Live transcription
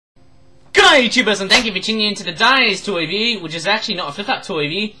Hi YouTubers, and thank you for tuning in to today's toy review, which is actually not a flip-up toy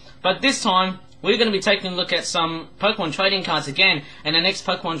review, but this time we're going to be taking a look at some Pokemon trading cards again. And the next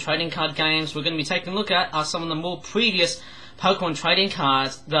Pokemon trading card games we're going to be taking a look at are some of the more previous Pokemon trading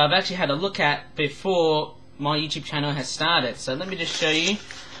cards that I've actually had a look at before my YouTube channel has started. So let me just show you.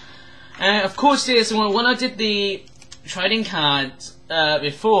 Of course, yes, when I did the trading cards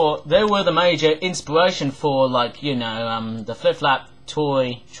before, they were the major inspiration for, like, you know, the flip-flap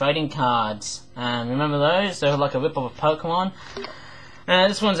toy trading cards. Remember those? They were like a rip-off of Pokemon.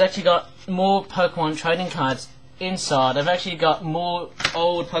 This one's actually got more Pokemon trading cards inside. I've actually got more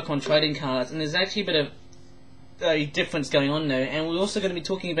old Pokemon trading cards, and there's actually a bit of a difference going on there. And we're also going to be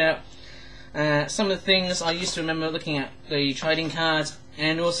talking about some of the things I used to remember looking at the trading cards,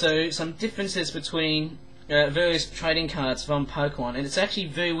 and also some differences between various trading cards from Pokemon. And it's actually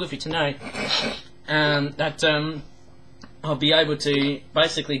very worth it to know that I'll be able to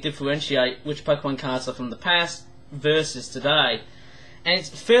basically differentiate which Pokemon cards are from the past versus today. And it's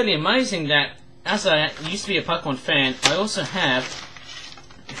fairly amazing that, as I used to be a Pokemon fan, I also have,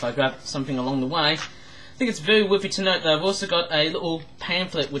 if I grab something along the way, I think it's very worth it to note that I've also got a little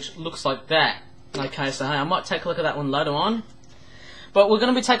pamphlet which looks like that. Okay, so hey, I might take a look at that one later on. But we're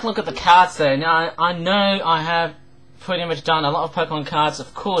going to be taking a look at the cards there. Now, I know I have pretty much done a lot of Pokemon cards,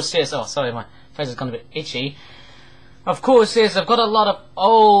 of course, yes. Oh, sorry, my face has gone a bit itchy. Of course, yes, I've got a lot of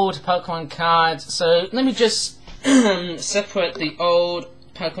old Pokemon cards, so let me just separate the old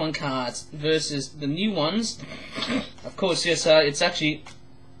Pokemon cards versus the new ones. Of course, yes, it's actually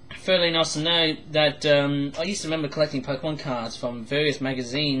fairly nice to know that I used to remember collecting Pokemon cards from various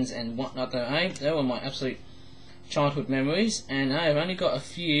magazines and whatnot, though, they were my absolute childhood memories, and I've only got a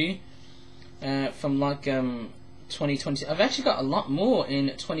few from like 2020. I've actually got a lot more in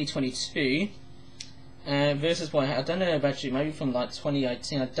 2022. Versus what I don't know about you, maybe from like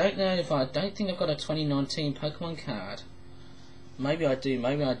 2018. I don't think I've got a 2019 Pokemon card. Maybe I do,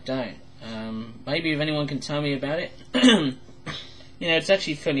 maybe I don't. Maybe if anyone can tell me about it. You know, it's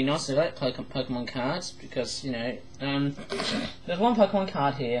actually fairly nice to collect Pokemon cards because, you know, there's one Pokemon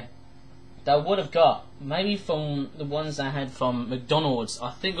card here that I would have got, maybe from the ones I had from McDonald's. I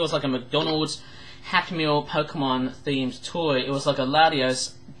think it was like a McDonald's Happy Meal Pokemon themed toy. It was like a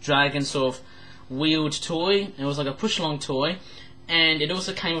Latios dragon sort of wheeled toy. It was like a push-along toy, and it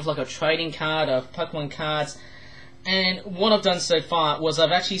also came with like a trading card of Pokemon cards. And what I've done so far was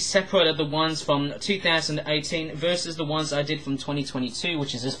I've actually separated the ones from 2018 versus the ones I did from 2022,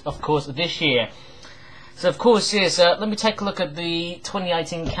 which is of course this year. So of course, yes, let me take a look at the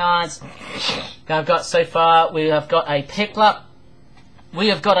 2018 cards that I've got so far. We have got a Piplup, we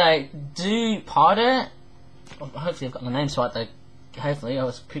have got a Duparter. Hopefully I've got the names right though. Hopefully,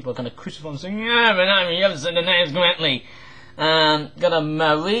 people are going to crucify me saying, yeah, but I mean, you haven't said the names correctly. Got a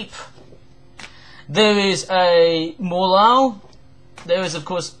Mareep. There is a Morlul. There is, of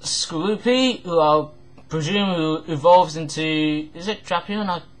course, Skorupi, who I'll presume who evolves into, is it Drapion?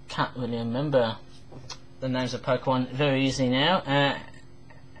 I can't really remember the names of Pokemon very easily now.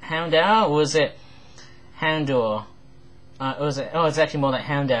 Houndour, or was it Houndour? It's actually more like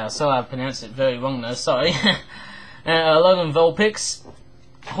Houndour. Sorry, I pronounced it very wrong though, sorry. Logan Vulpix,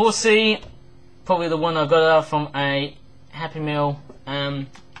 Horsey, probably the one I got from a Happy Meal, how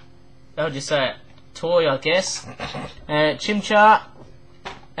would you say it, toy, I guess, Chimchar,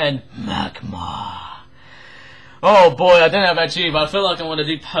 and Magmar. Oh boy, I don't know about you, but I feel like I want to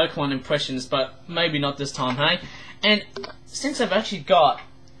do Pokemon impressions, but maybe not this time, hey? And since I've actually got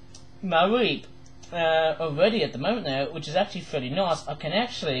Mareep already at the moment now, which is actually fairly nice, I can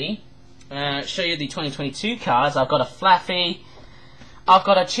actually show you the 2022 cards. I've got a Flaffy, I've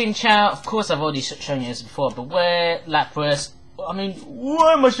got a Chinchou, of course I've already shown you this before, Beware, Lapras. I mean,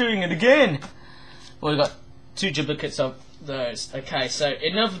 why am I showing it again? Well, we've got two duplicates of those. Okay, so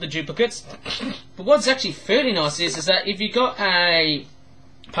enough of the duplicates. But what's actually fairly nice is that if you got a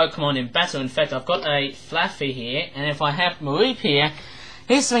Pokemon in battle, in fact I've got a Flaffy here, and if I have Mareep here,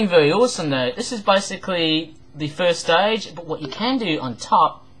 here's something very awesome though. This is basically the first stage, but what you can do on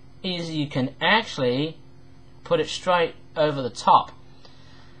top is you can actually put it straight over the top.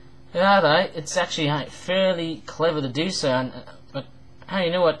 It's actually fairly clever to do so, but hey,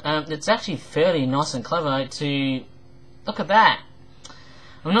 you know what, it's actually fairly nice and clever to look at that.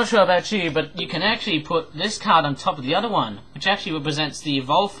 I'm not sure about you, but you can actually put this card on top of the other one, which actually represents the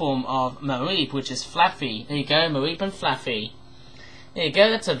evolved form of Mareep, which is Flaffy. There you go, Mareep and Flaffy. There you go,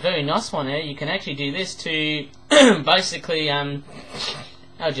 that's a very nice one there. You can actually do this to basically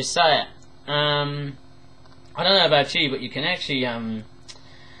how would you say it? I don't know about you, but you can actually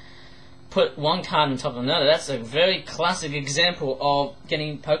put one card on top of another. That's a very classic example of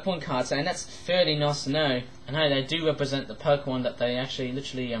getting Pokemon cards, and that's fairly nice to know. I know they do represent the Pokemon that they actually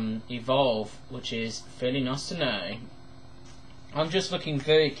literally evolve, which is fairly nice to know. I'm just looking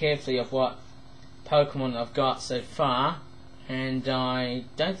very carefully of what Pokemon I've got so far, and I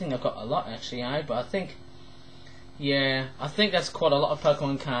don't think I've got a lot actually, but I think, yeah, I think that's quite a lot of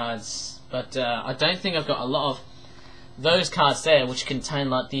Pokemon cards, but I don't think I've got a lot of those cards there which contain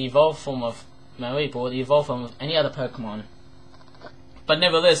like the evolved form of Mareep or the evolved form of any other Pokemon. But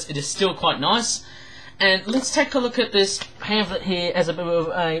nevertheless, it is still quite nice. And let's take a look at this pamphlet here as a bit of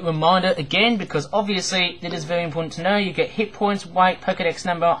a reminder again, because obviously it is very important to know. You get hit points, weight, Pokedex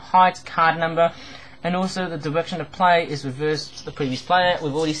number, height, card number, and also the direction of play is reversed to the previous player.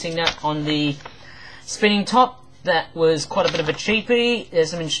 We've already seen that on the spinning top. That was quite a bit of a cheapie. There's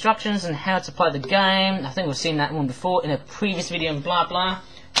some instructions on how to play the game. I think we've seen that one before in a previous video and blah blah.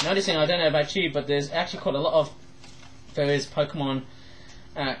 Noticing, I don't know about you, but there's actually quite a lot of various Pokemon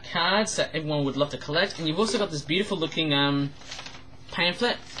cards that everyone would love to collect. And you've also got this beautiful looking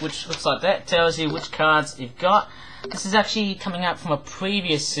pamphlet, which looks like that. Tells you which cards you've got. This is actually coming out from a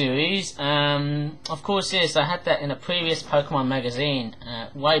previous series. Of course, yes, I had that in a previous Pokemon magazine,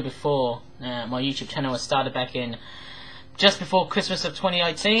 way before my YouTube channel was started back in just before Christmas of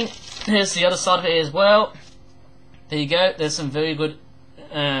 2018. Here's the other side of it as well. There you go. There's some very good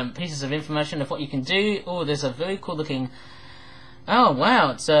pieces of information of what you can do. Oh, there's a very cool looking. Oh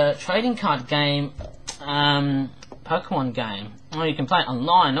wow, it's a trading card game, Pokemon game. Oh, you can play it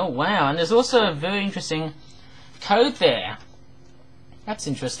online. Oh wow, and there's also a very interesting code there. That's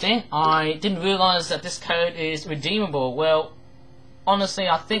interesting. I didn't realise that this code is redeemable. Well, honestly,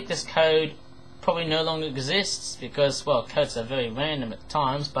 I think this code probably no longer exists because, well, codes are very random at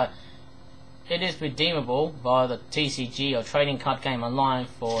times, but it is redeemable via the TCG or trading card game online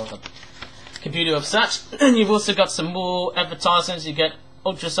for the computer of such. And you've also got some more advertisements. You get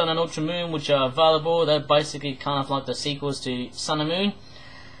Ultra Sun and Ultra Moon, which are available. They're basically kind of like the sequels to Sun and Moon.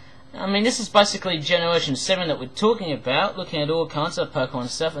 I mean, this is basically Generation 7 that we're talking about, looking at all kinds of Pokemon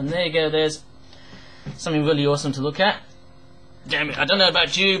stuff, and there you go, there's something really awesome to look at. Damn it, I don't know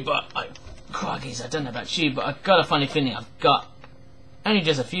about you, but crikey's, I don't know about you, but I've got a funny feeling I've got only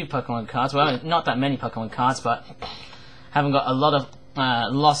just a few Pokemon cards, well, not that many Pokemon cards, but haven't got a lot of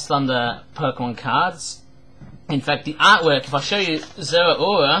Lost Thunder Pokemon cards. In fact, the artwork, if I show you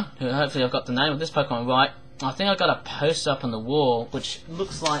Zeraora, who hopefully I've got the name of this Pokemon right, I think I've got a poster up on the wall, which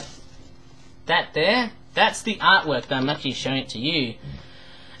looks like that there. That's the artwork that I'm actually showing it to you.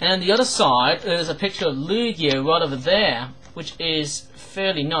 And on the other side, there's a picture of Lugia right over there, which is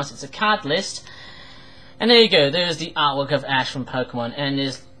fairly nice. It's a card list. And there you go, there's the artwork of Ash from Pokemon, and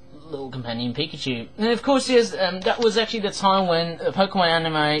there's little companion Pikachu. And of course, yes, that was actually the time when Pokemon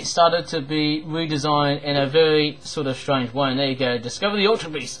anime started to be redesigned in a very sort of strange way. And there you go, discover the Ultra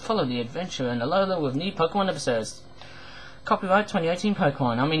Beast, follow the adventure, and Alola with new Pokemon episodes. Copyright 2018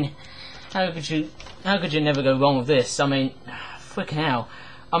 Pokemon. I mean, how could you never go wrong with this? I mean, freaking hell.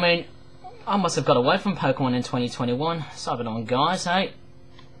 I mean, I must have got away from Pokemon in 2021. Cyber on, guys, hey,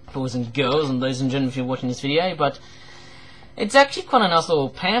 boys and girls, and ladies and gentlemen, if you're watching this video, but it's actually quite a nice little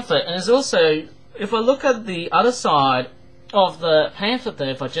pamphlet. And there's also, if I look at the other side of the pamphlet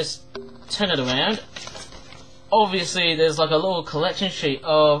there, if I just turn it around, obviously there's like a little collection sheet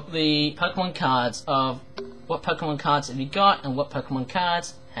of the Pokemon cards, of what Pokemon cards have you got and what Pokemon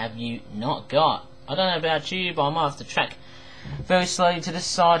cards have you not got. I don't know about you, but I might have to track very slowly to this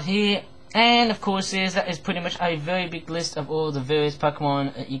side here. And of course, that is pretty much a very big list of all the various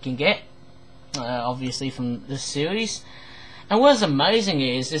Pokemon that you can get, obviously from this series. And what is amazing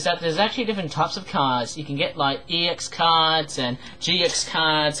is that there's actually different types of cards. You can get like EX cards and GX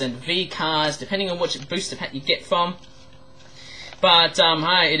cards and V cards, depending on which booster pack you get from. But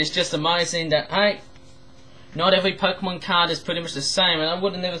hey, it is just amazing that, hey, not every Pokemon card is pretty much the same. And I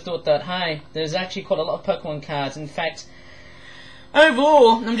would have never thought that, hey, there's actually quite a lot of Pokemon cards. In fact,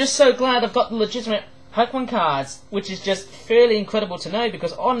 overall, I'm just so glad I've got the legitimate Pokemon cards, which is just fairly incredible to know,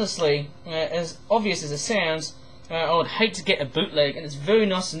 because honestly, as obvious as it sounds, I would hate to get a bootleg, and it's very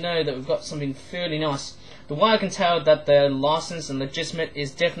nice to know that we've got something fairly nice. The way I can tell that they're licensed and legitimate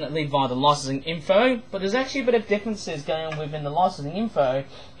is definitely via the licensing info, but there's actually a bit of differences going on within the licensing info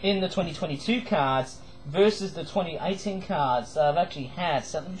in the 2022 cards versus the 2018 cards that I've actually had.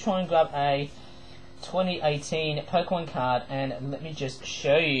 So let me try and grab a 2018 Pokemon card and let me just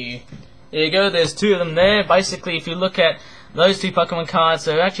show you. There you go, there's two of them there. Basically, if you look at those two Pokemon cards,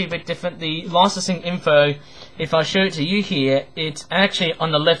 they're actually a bit different. The licensing info, if I show it to you here, it's actually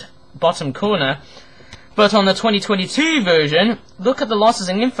on the left bottom corner. But on the 2022 version, look at the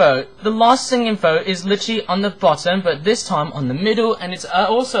licensing info. The licensing info is literally on the bottom, but this time on the middle, and it's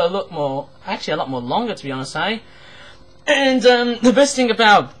also a lot more longer, to be honest, hey? And the best thing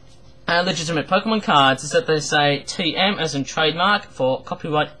about legitimate Pokemon cards is that they say TM as in trademark for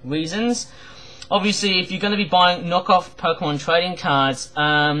copyright reasons. Obviously, if you're going to be buying knockoff Pokemon trading cards,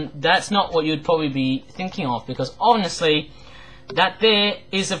 that's not what you'd probably be thinking of, because honestly, that there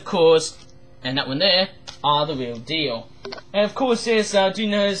is, of course, and that one there, are the real deal. And of course, yes, I do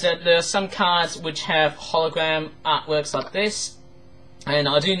know that there are some cards which have hologram artworks like this, and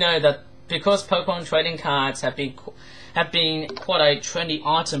I do know that because Pokemon trading cards have been quite a trendy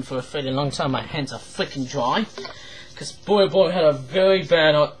item for a fairly long time. My hands are freaking dry, because boy oh boy, we had a very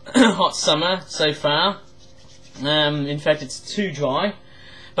bad hot summer so far. In fact, it's too dry.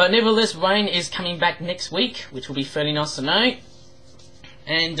 But nevertheless, rain is coming back next week, which will be fairly nice to know.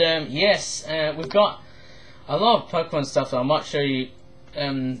 And yes, we've got a lot of Pokemon stuff that I might show you.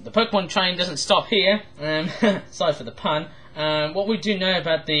 The Pokemon train doesn't stop here. Sorry for the pun. What we do know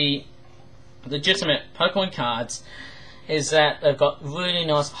about the legitimate Pokemon cards is that they've got really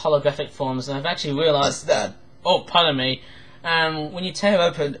nice holographic forms, and I've actually realised that. Oh, pardon me. When you tear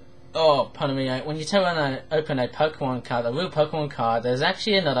open, when you tear open a Pokemon card, a real Pokemon card, there's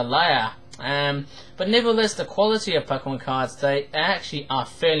actually another layer. But nevertheless, the quality of Pokemon cards, they actually are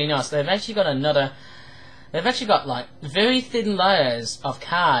fairly nice. They've actually got like very thin layers of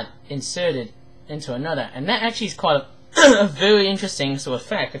card inserted into another, and that actually is quite a very interesting sort of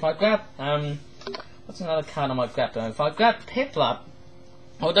fact. If I grab, what's another card I might grab? If I grab Piplup,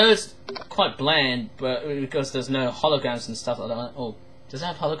 although it's quite bland, but because there's no holograms and stuff like that. Oh, does it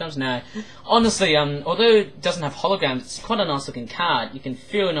have holograms? No. Honestly, although it doesn't have holograms, it's quite a nice looking card. You can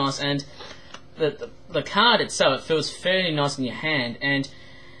feel nice, and the card itself, it feels fairly nice in your hand. And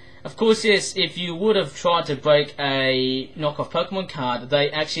of course, yes, if you would have tried to break a knockoff Pokemon card, they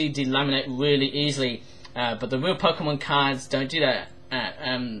actually delaminate really easily. But the real Pokemon cards don't do that.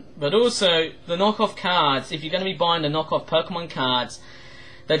 But also, the knockoff cards, if you're going to be buying the knockoff Pokemon cards,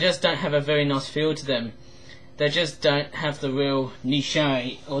 they just don't have a very nice feel to them. They just don't have the real niche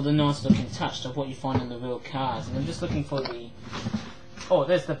or the nice looking touch of what you find in the real cards. And I'm just looking for the... Oh,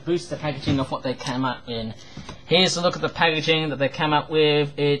 there's the booster packaging of what they came up in. Here's a look at the packaging that they came up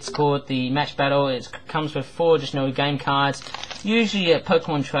with. It's called the Match Battle. It comes with 4 additional game cards. Usually a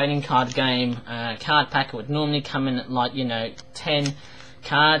Pokemon trading card game card pack would normally come in at, like, 10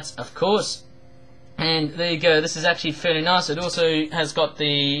 cards, of course. And there you go, this is actually fairly nice. It also has got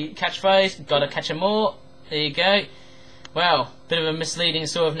the catchphrase, gotta catch 'em all. There you go. Well, bit of a misleading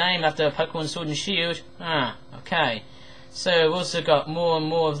sort of name after Pokemon Sword and Shield. Okay. So we've also got more and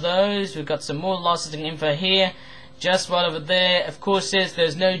more of those. We've got some more licensing info here, just right over there. Of course,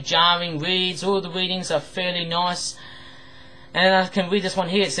 there's no jarring reads. All the readings are fairly nice. And I can read this one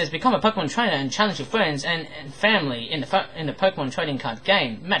here. It says, become a Pokemon trainer and challenge your friends and family in the Pokemon trading card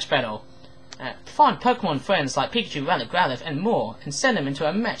game, Match Battle. Find Pokemon friends like Pikachu, Rowlet, Growlithe, and more, and send them into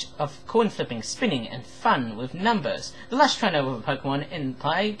a match of coin flipping, spinning, and fun with numbers. The last trainer with a Pokemon in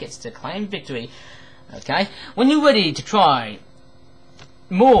play gets to claim victory. Okay, when you're ready to try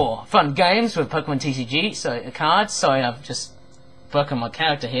more fun games with Pokemon TCG cards, sorry, I've just broken my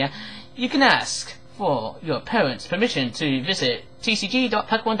character here, you can ask for your parents' permission to visit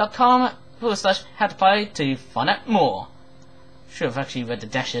tcg.pokemon.com/how to play to find out more. Should have actually read the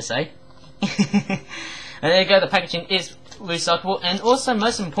dashes, eh? And there you go, the packaging is recyclable, and also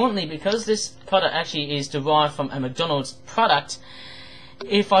most importantly, because this product actually is derived from a McDonald's product,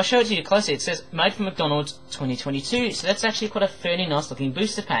 if I show it to you closely, it says made from McDonald's 2022, so that's actually quite a fairly nice looking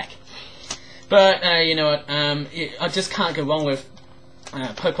booster pack. But you know what, I just can't go wrong with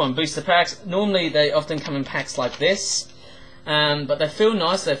Pokemon booster packs. Normally they often come in packs like this, but they feel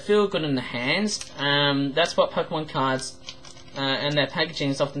nice, they feel good in the hands. That's what Pokemon cards and their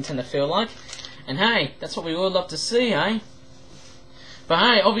packagings often tend to feel like. And hey, that's what we all love to see, eh? But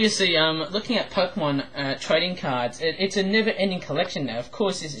hey, obviously, looking at Pokemon trading cards, it's a never-ending collection now. Of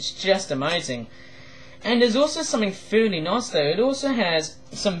course, it's just amazing. And there's also something fairly nice though. It also has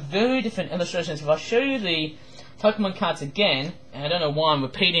some very different illustrations. If I show you the Pokemon cards again, and I don't know why I'm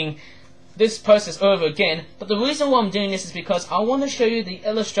repeating this process over again, but the reason why I'm doing this is because I want to show you the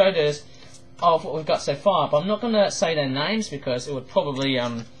illustrators of what we've got so far, but I'm not going to say their names because it would probably,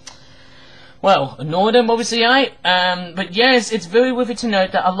 well, annoy them, obviously, eh? But yes, it's very worth it to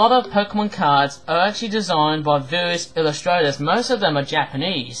note that a lot of Pokemon cards are actually designed by various illustrators. Most of them are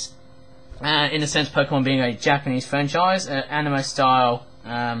Japanese, in a sense, Pokemon being a Japanese franchise, anime-style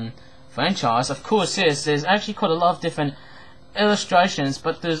franchise. Of course, yes, there's actually quite a lot of different illustrations,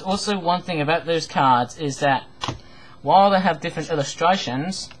 but there's also one thing about those cards is that while they have different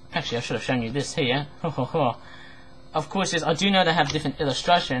illustrations, actually I should have shown you this here. Of course, yes, I do know they have different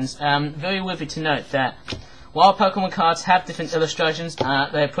illustrations. Very worthy to note that while Pokemon cards have different illustrations,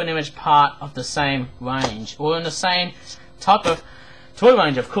 they're pretty much part of the same range, or in the same type of toy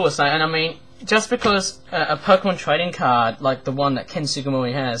range, of course. And I mean, just because a Pokemon trading card, like the one that Ken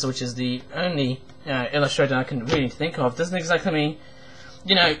Sugimori has, which is the only illustrator I can really think of, doesn't exactly mean,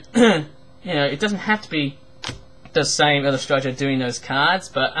 you know, it doesn't have to be the same illustrator doing those cards,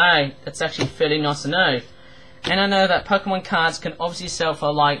 but hey, that's actually fairly nice to know. And I know that Pokemon cards can obviously sell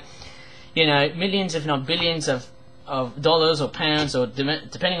for like, you know, millions if not billions of dollars or pounds, or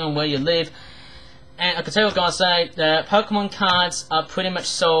depending on where you live. And I can tell you what guys say, that Pokemon cards are pretty much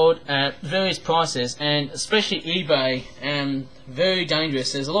sold at various prices, and especially eBay, very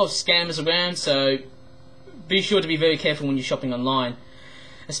dangerous. There's a lot of scammers around, so be sure to be very careful when you're shopping online.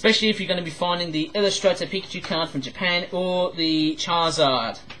 Especially if you're going to be finding the Illustrator Pikachu card from Japan, or the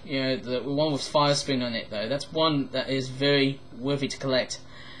Charizard, you know, the one with Fire Spoon on it though. That's one that is very worthy to collect.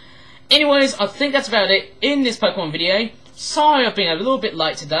 Anyways, I think that's about it in this Pokemon video. Sorry I've been a little bit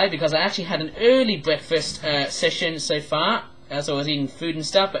late today because I actually had an early breakfast session so far, as I was eating food and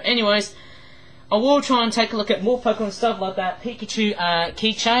stuff. But anyways, I will try and take a look at more Pokemon stuff, like that Pikachu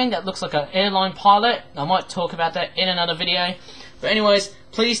keychain that looks like an airline pilot. I might talk about that in another video. But anyways,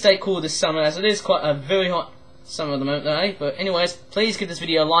 please stay cool this summer, as it is quite a very hot summer at the moment, eh? But anyways, please give this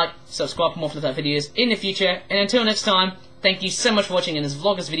video a like, subscribe for more for that videos in the future, and until next time, thank you so much for watching in this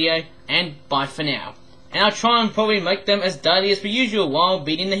Vlogust video, and bye for now. And I'll try and probably make them as daily as per usual while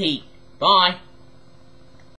beating the heat. Bye!